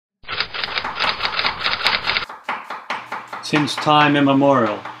Since time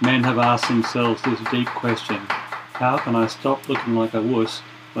immemorial, men have asked themselves this deep question: how can I stop looking like a wuss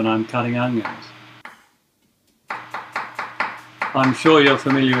when I'm cutting onions? I'm sure you're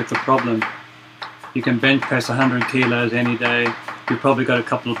familiar with the problem. You can bench press 100 kilos any day. You've probably got a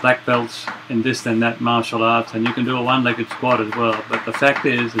couple of black belts in this and that martial arts, and you can do a one-legged squat as well. But the fact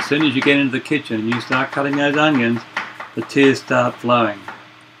is, as soon as you get into the kitchen and you start cutting those onions, the tears start flowing.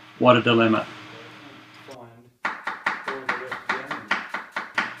 What a dilemma.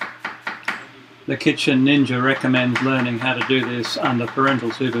 The Kitchen Ninja recommends learning how to do this under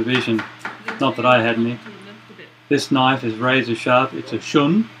parental supervision. Not that I had any. This knife is razor sharp. It's a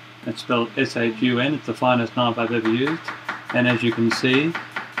shun. It's spelled S-H-U-N. It's the finest knife I've ever used. And as you can see,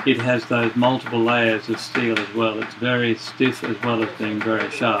 it has those multiple layers of steel as well. It's very stiff as well as being very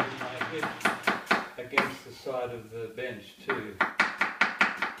sharp. Against the side of the bench too.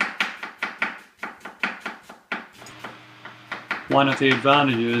 One of the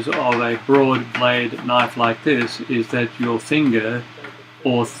advantages of a broad blade knife like this is that your finger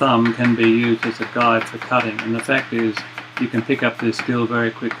or thumb can be used as a guide for cutting, and the fact is you can pick up this skill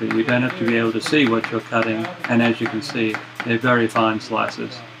very quickly. You don't have to be able to see what you're cutting, and as you can see, they're very fine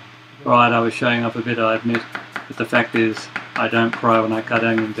slices. Right, I was showing off a bit, I admit, but the fact is I don't cry when I cut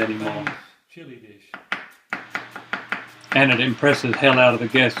onions anymore. Chili dish. And it impresses hell out of the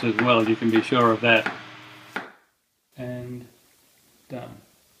guests as well, you can be sure of that. And done.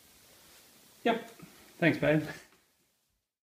 Yep. Thanks, babe.